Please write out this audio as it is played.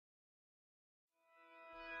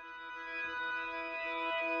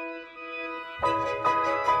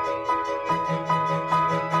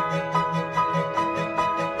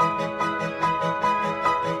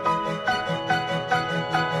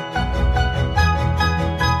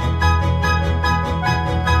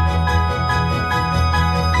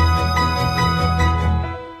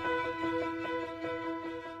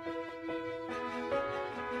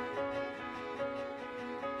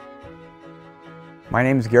My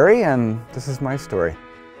name's Gary, and this is my story.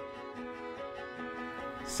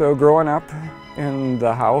 So growing up in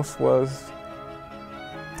the house was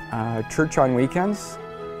church on weekends,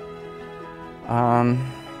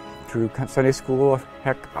 through Sunday school.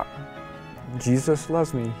 Heck, Jesus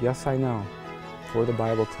loves me, yes I know, for the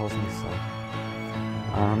Bible tells me so.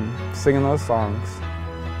 Singing those songs.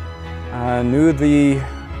 Knew the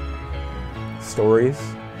stories,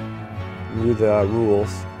 knew the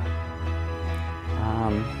rules.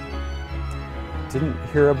 Didn't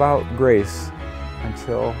hear about grace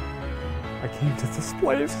until I came to this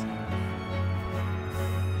place.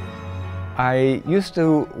 I used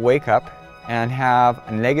to wake up and have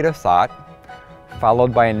a negative thought,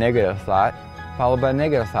 followed by a negative thought, followed by a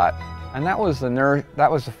negative thought. And that was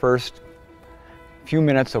the first few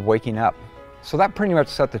minutes of waking up. So that pretty much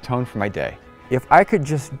set the tone for my day. If I could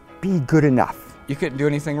just be good enough. You couldn't do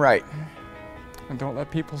anything right. And don't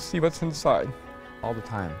let people see what's inside. All the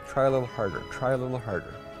time. Try a little harder, try a little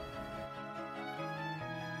harder.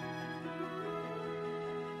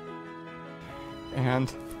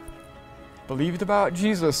 And believed about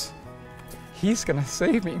Jesus. He's gonna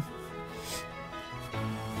save me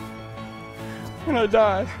when I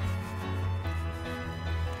die.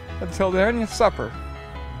 Until then, you supper.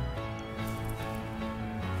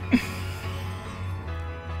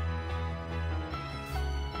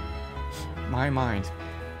 My mind,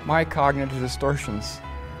 my cognitive distortions.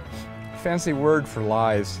 Fancy word for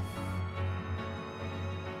lies.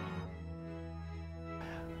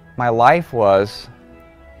 My life was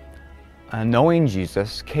knowing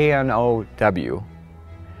Jesus, K-N-O-W,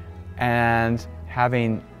 and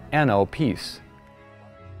having N-O, peace.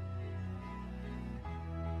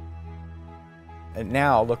 And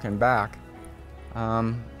now, looking back,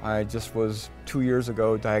 I just was 2 years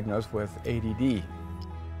ago diagnosed with ADD.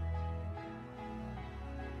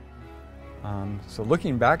 So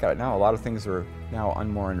looking back at it now, a lot of things are now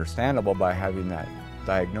more understandable by having that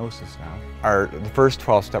diagnosis now. The first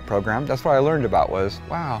 12-step program, that's what I learned about was,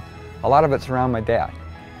 wow, a lot of it's around my dad.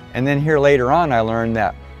 And then here later on I learned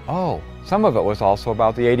that, oh, some of it was also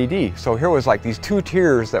about the ADD. So here was like these two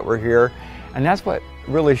tiers that were here, and that's what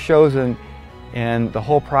really shows in the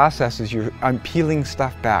whole process is I'm peeling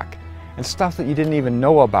stuff back. And stuff that you didn't even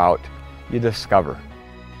know about, you discover.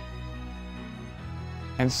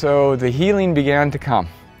 And so the healing began to come.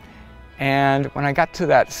 And when I got to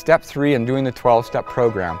that step 3 and doing the 12-step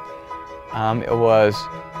program, it was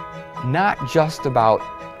not just about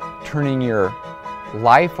turning your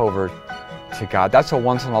life over to God. That's a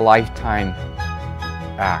once-in-a-lifetime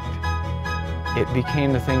act. It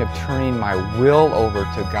became the thing of turning my will over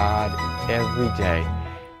to God every day.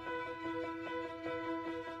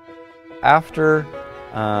 After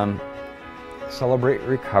Celebrate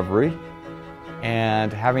Recovery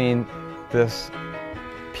and having this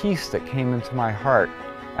peace that came into my heart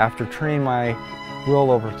after turning my will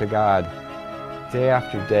over to God day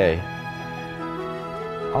after day,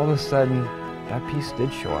 all of a sudden that peace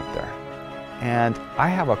did show up there. And I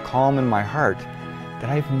have a calm in my heart that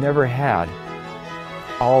I've never had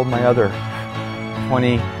all my other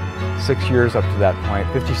 26 years up to that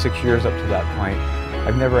point, 56 years up to that point,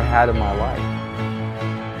 I've never had in my life.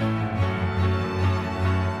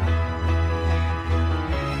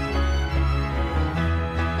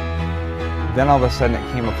 Then all of a sudden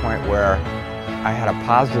it came a point where I had a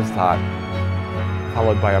positive thought,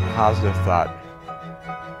 followed by a positive thought,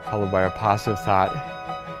 followed by a positive thought.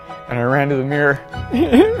 And I ran to the mirror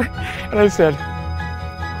and I said,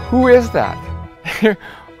 who is that?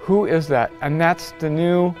 Who is that? And that's the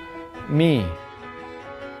new me.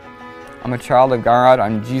 I'm a child of God.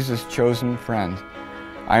 I'm Jesus' chosen friend.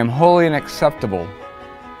 I am holy and acceptable.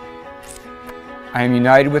 I am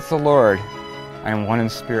united with the Lord. I am one in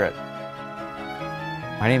spirit.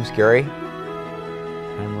 My name's Gary,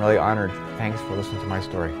 and I'm really honored. Thanks for listening to my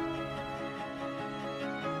story.